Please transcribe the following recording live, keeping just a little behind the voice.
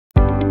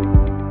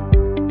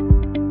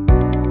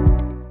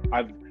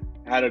I've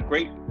had a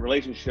great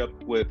relationship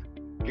with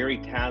Gary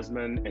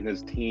Tasman and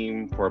his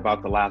team for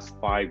about the last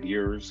 5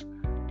 years.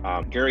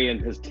 Gary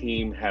and his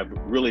team have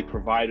really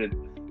provided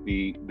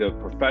the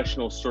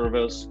professional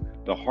service,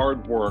 the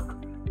hard work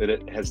that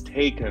it has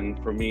taken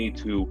for me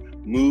to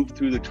move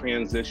through the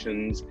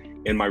transitions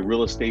in my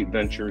real estate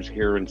ventures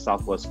here in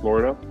Southwest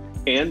Florida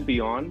and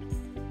beyond.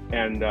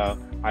 And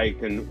I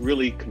can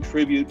really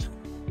contribute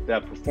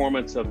the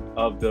performance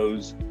of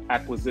those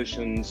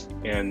acquisitions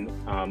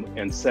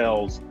and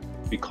sales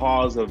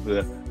because of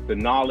the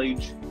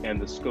knowledge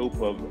and the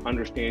scope of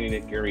understanding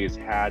that Gary has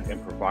had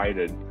and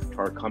provided to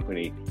our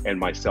company and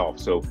myself.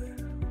 So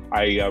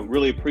I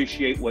really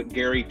appreciate what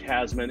Gary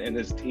Tasman and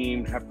his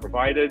team have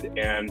provided,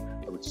 and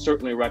I would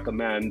certainly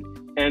recommend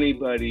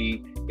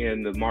anybody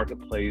in the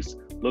marketplace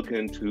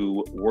looking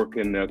to work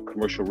in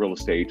commercial real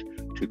estate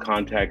to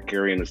contact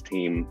Gary and his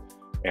team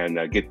and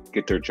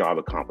get their job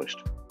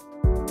accomplished.